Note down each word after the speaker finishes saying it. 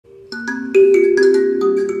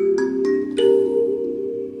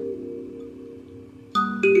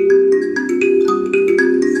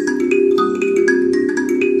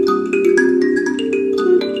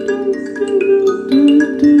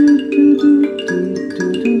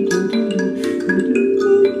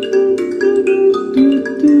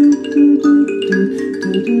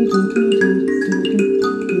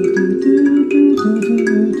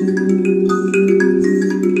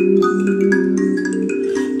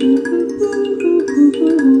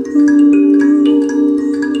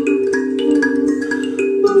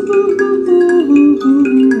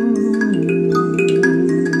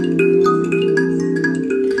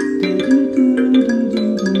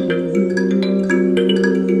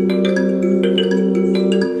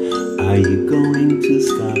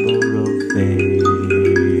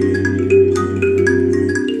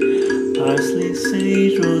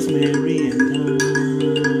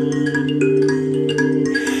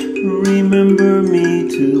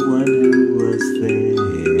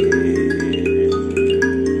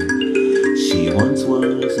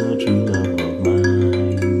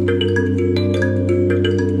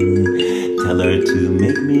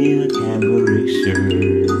cambric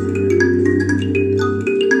shirt.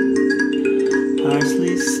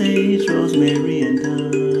 Parsley, sage, rosemary, and thyme,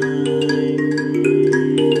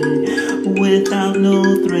 without no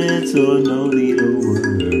threads or no needlework.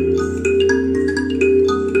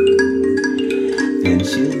 Then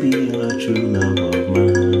she'll be a true love of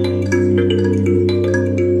mine.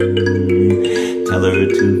 Tell her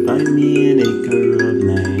to find me an acre of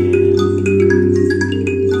land.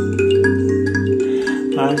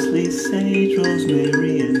 Parsley, sage,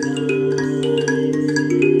 rosemary, and thyme,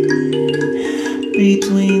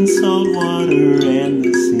 between salt water and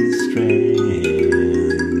the sea strands.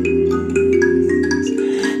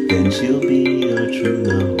 Then she'll be a true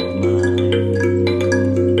love of mine.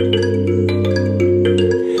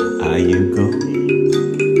 Are you going?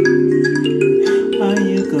 Are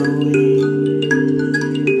you going?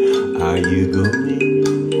 Are you going?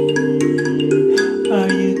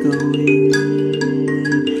 Are you going?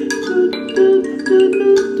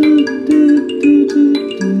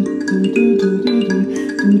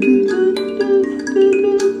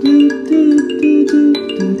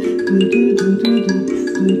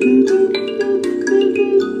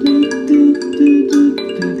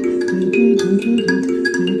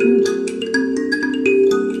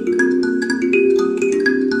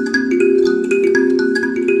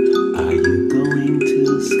 Are you going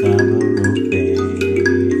to Scarborough Fair?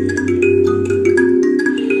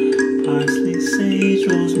 Parsley, sage,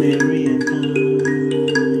 rosemary, and thyme,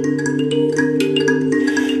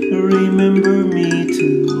 remember me to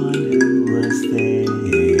one who was there.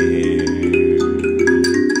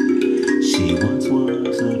 She once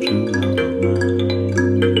was a true love of mine.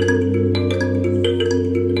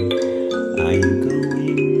 Are you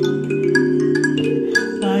going?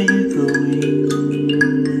 Are you going?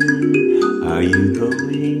 Are you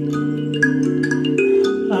going?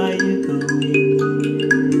 Are you going?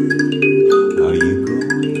 Are you going?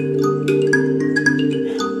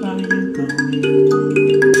 Are you going? Are you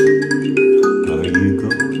going? Are you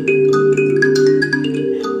going?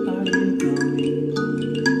 Are you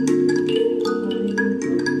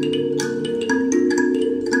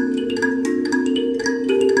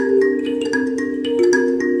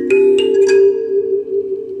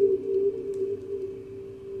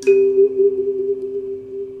going?